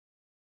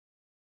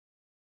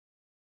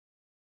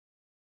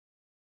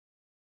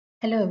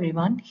Hello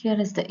everyone, here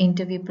is the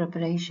interview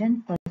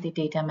preparation for the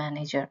data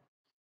manager.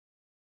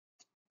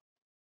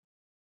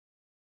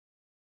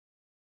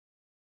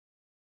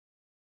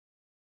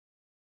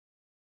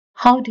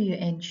 How do you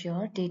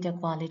ensure data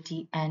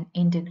quality and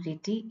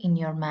integrity in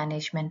your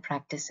management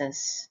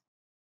practices?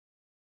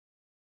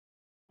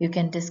 You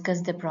can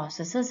discuss the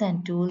processes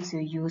and tools you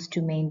use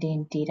to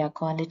maintain data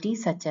quality,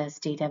 such as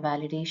data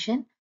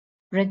validation,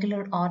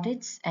 regular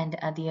audits, and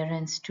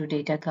adherence to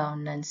data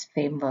governance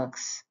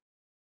frameworks.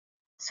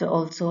 So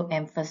also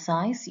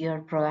emphasize your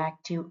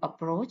proactive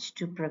approach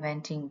to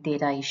preventing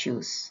data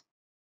issues.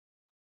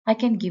 I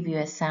can give you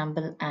a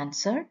sample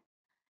answer.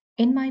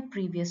 In my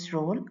previous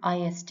role,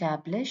 I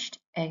established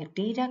a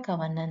data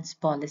governance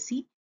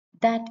policy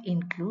that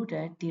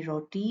included the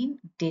routine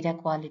data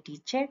quality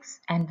checks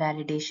and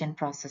validation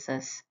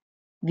processes.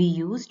 We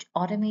used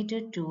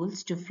automated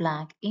tools to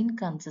flag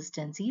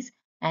inconsistencies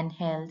and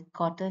held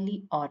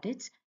quarterly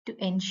audits to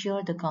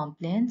ensure the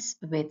compliance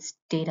with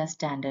data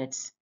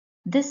standards.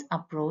 This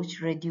approach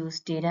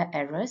reduced data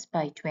errors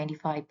by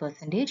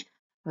 25%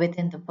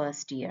 within the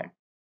first year.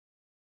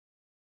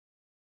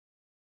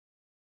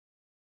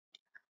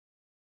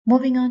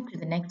 Moving on to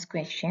the next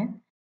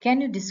question,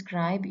 can you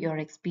describe your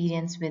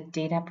experience with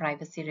data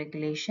privacy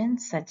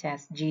regulations such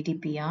as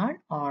GDPR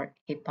or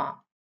HIPAA?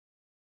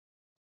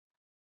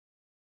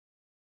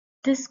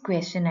 This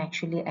question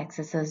actually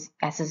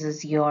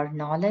assesses your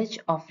knowledge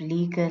of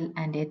legal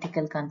and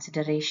ethical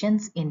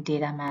considerations in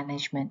data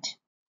management.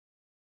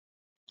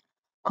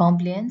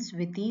 Compliance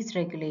with these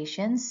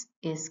regulations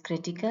is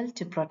critical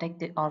to protect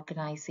the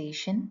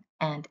organization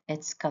and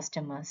its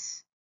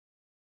customers.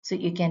 So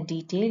you can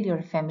detail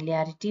your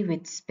familiarity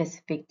with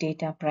specific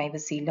data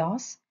privacy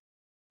laws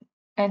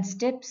and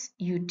steps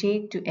you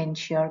take to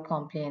ensure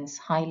compliance.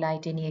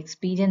 Highlight any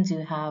experience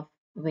you have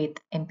with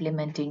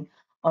implementing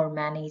or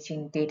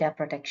managing data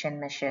protection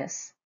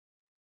measures.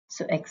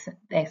 So, the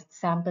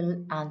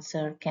example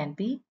answer can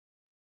be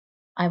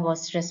I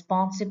was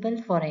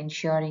responsible for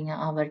ensuring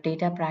our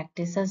data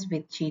practices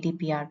with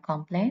GDPR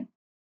compliant.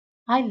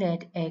 I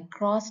led a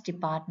cross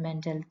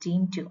departmental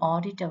team to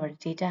audit our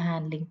data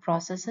handling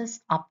processes,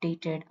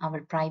 updated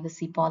our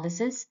privacy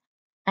policies,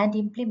 and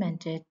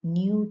implemented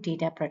new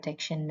data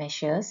protection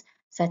measures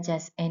such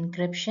as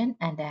encryption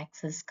and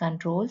access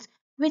controls,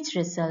 which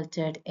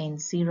resulted in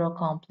zero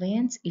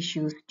compliance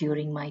issues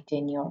during my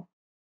tenure.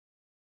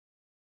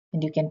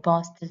 And you can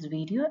pause this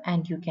video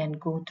and you can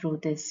go through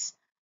this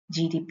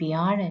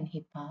GDPR and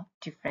HIPAA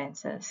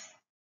differences.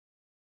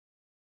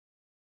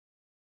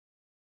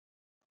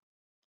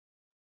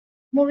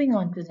 Moving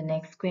on to the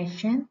next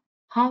question,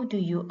 how do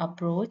you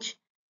approach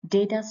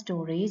data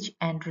storage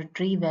and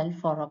retrieval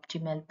for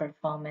optimal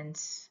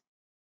performance?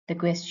 The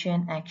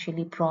question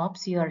actually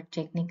probes your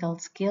technical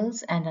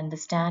skills and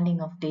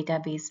understanding of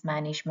database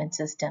management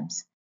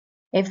systems.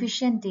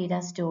 Efficient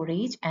data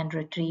storage and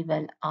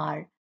retrieval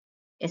are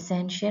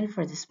essential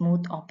for the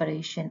smooth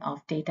operation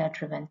of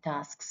data-driven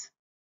tasks.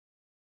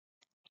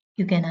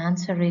 You can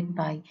answer it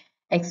by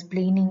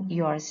explaining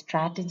your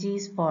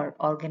strategies for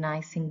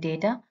organizing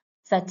data,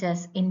 such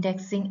as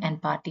indexing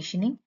and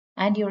partitioning,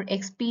 and your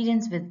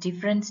experience with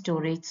different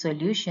storage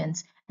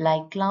solutions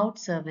like cloud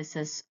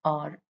services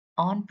or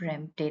on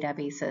prem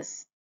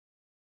databases.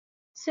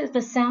 So,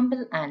 the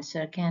sample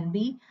answer can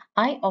be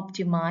I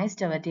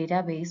optimized our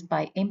database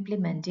by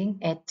implementing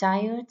a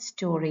tiered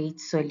storage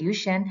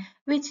solution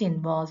which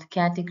involved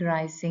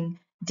categorizing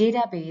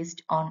data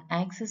based on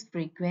access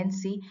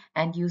frequency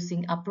and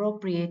using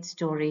appropriate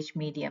storage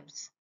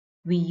mediums.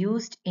 We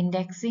used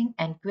indexing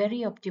and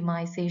query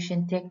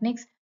optimization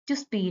techniques to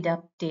speed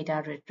up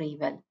data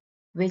retrieval,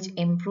 which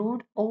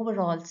improved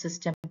overall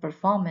system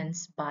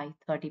performance by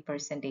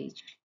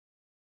 30%.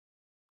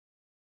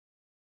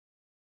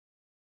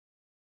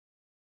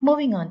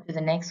 Moving on to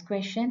the next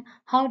question,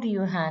 how do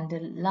you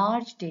handle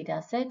large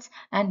data sets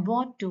and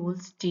what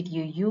tools did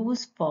you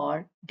use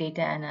for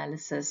data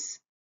analysis?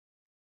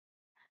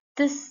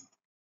 This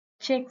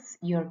checks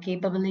your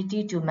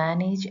capability to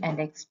manage and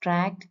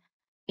extract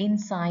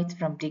insights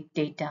from big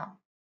data.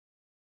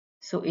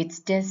 So it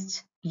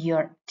tests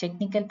your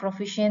technical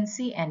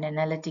proficiency and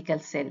analytical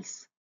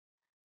skills.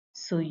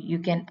 So you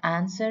can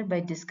answer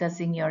by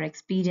discussing your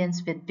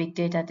experience with big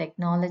data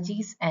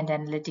technologies and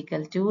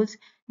analytical tools.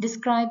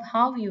 Describe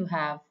how you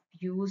have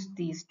used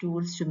these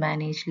tools to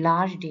manage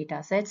large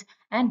data sets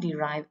and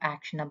derive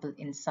actionable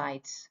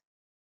insights.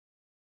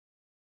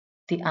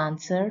 The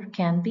answer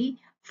can be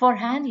for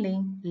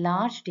handling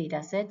large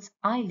data sets,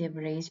 I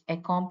leverage a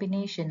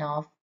combination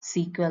of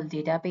SQL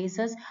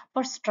databases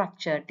for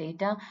structured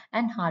data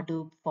and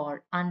Hadoop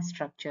for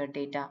unstructured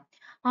data.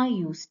 I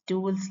use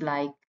tools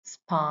like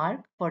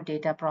Spark for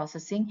data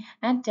processing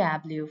and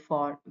Tableau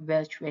for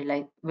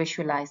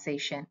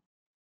visualization.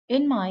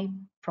 In my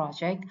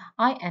project,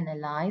 I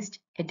analyzed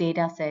a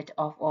dataset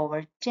of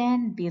over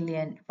 10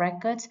 billion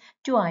records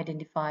to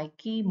identify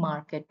key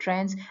market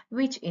trends,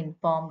 which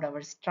informed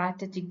our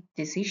strategic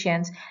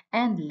decisions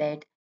and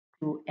led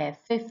to a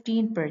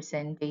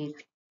 15%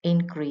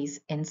 increase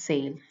in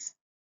sales.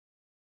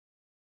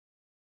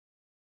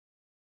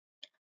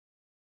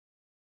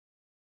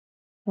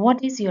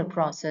 What is your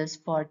process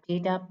for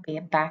data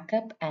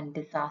backup and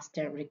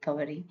disaster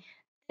recovery?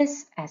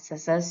 This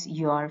assesses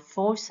your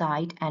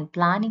foresight and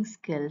planning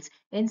skills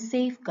in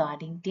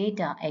safeguarding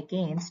data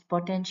against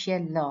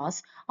potential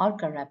loss or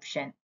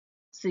corruption.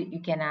 So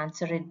you can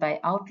answer it by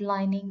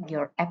outlining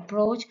your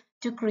approach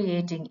to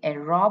creating a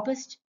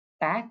robust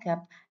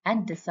backup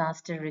and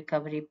disaster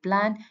recovery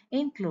plan,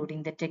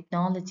 including the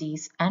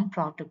technologies and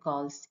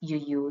protocols you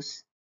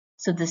use.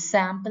 So the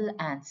sample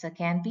answer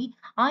can be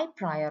I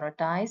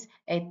prioritize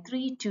a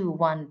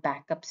 3-2-1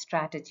 backup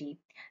strategy.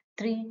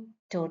 Three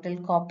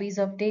total copies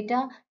of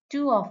data,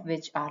 two of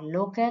which are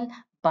local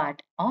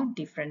but on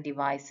different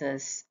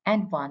devices,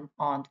 and one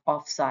on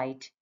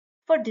offsite.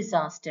 For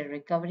disaster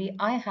recovery,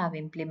 I have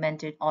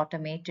implemented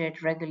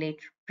automated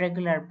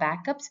regular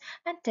backups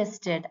and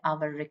tested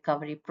our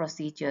recovery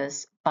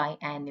procedures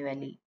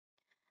biannually.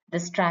 The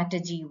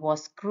strategy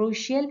was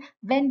crucial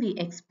when we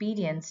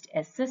experienced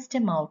a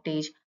system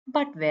outage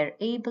but were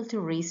able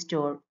to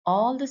restore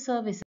all the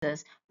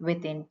services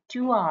within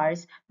 2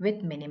 hours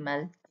with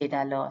minimal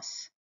data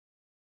loss.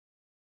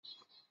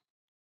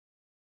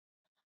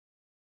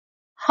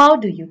 How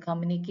do you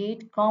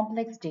communicate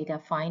complex data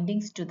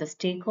findings to the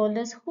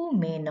stakeholders who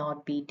may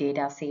not be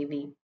data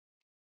savvy?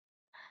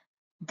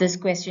 This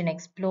question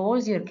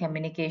explores your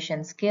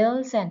communication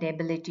skills and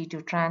ability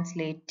to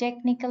translate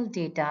technical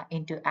data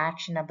into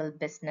actionable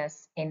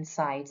business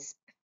insights.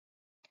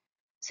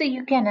 So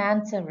you can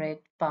answer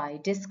it by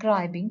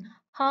describing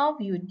how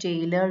you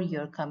tailor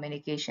your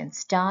communication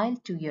style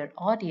to your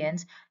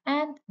audience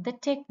and the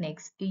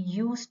techniques you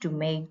use to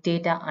make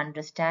data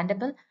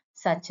understandable,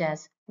 such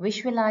as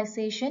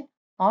visualization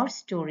or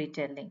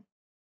storytelling.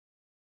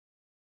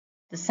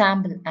 The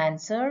sample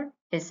answer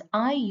is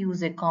I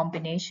use a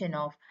combination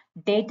of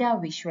data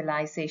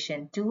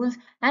visualization tools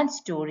and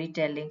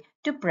storytelling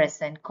to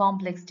present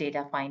complex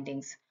data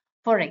findings.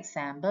 For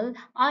example,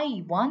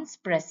 I once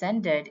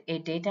presented a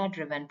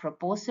data-driven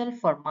proposal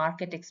for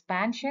market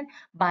expansion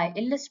by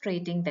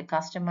illustrating the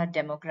customer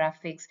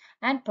demographics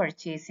and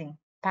purchasing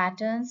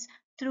patterns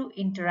through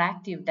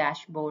interactive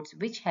dashboards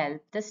which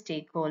help the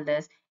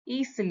stakeholders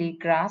easily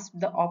grasp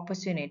the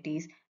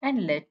opportunities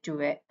and led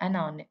to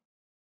an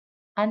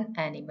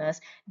unanimous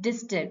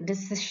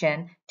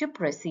decision to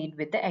proceed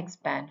with the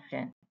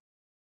expansion.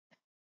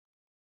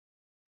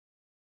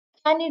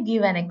 Can you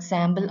give an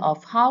example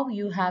of how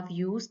you have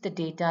used the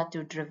data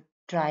to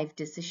drive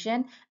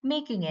decision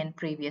making in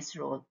previous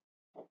role?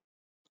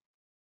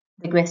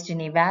 The question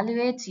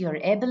evaluates your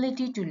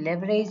ability to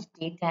leverage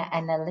data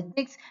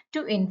analytics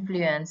to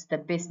influence the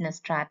business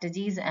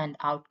strategies and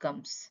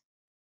outcomes.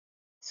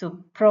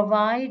 So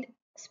provide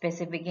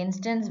specific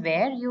instance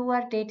where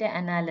your data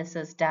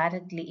analysis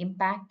directly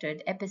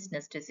impacted a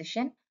business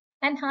decision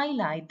and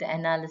highlight the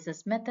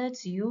analysis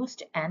methods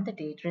used and the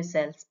data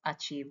results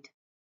achieved.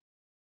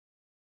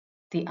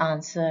 The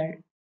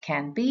answer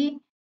can be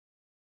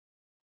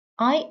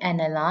I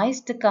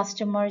analyzed the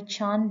customer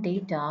churn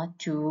data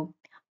to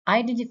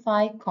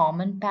identify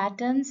common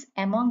patterns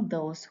among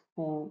those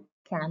who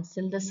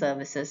cancel the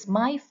services.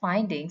 My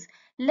findings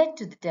led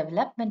to the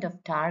development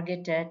of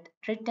targeted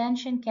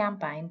retention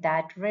campaign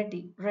that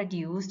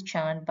reduced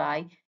churn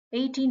by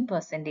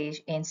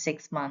 18% in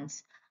 6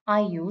 months. I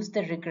used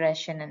the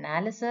regression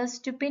analysis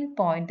to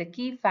pinpoint the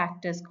key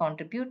factors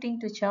contributing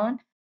to churn,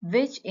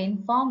 which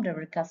informed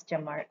our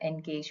customer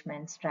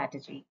engagement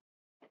strategy.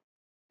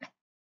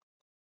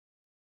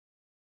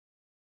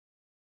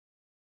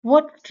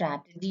 What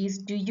strategies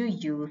do you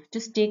use to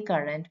stay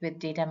current with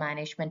data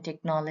management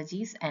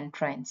technologies and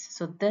trends?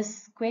 So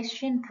this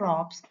question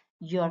props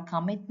your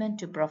commitment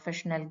to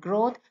professional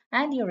growth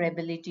and your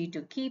ability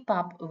to keep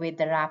up with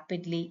the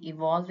rapidly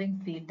evolving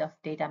field of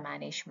data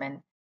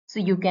management. So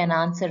you can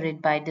answer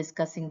it by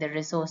discussing the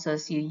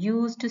resources you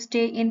use to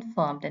stay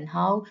informed and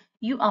how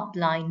you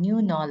apply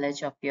new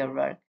knowledge of your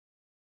work.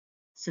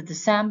 So the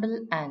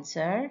sample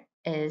answer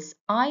is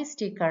I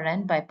stay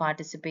current by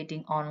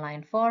participating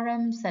online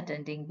forums,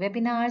 attending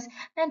webinars,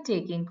 and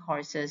taking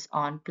courses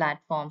on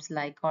platforms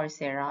like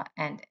Coursera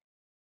and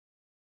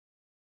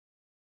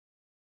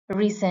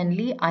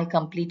recently I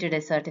completed a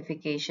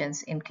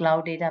certifications in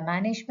cloud data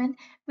management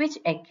which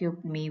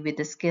equipped me with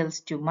the skills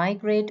to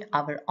migrate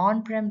our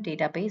on-prem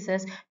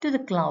databases to the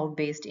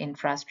cloud-based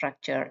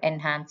infrastructure,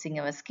 enhancing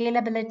our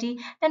scalability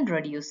and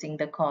reducing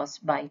the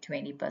cost by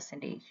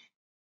 20%.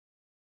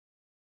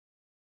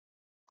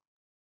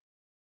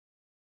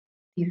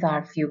 These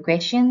are few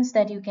questions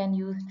that you can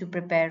use to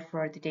prepare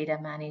for the data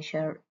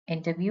manager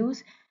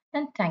interviews.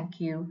 And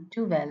thank you.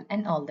 Do well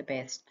and all the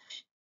best.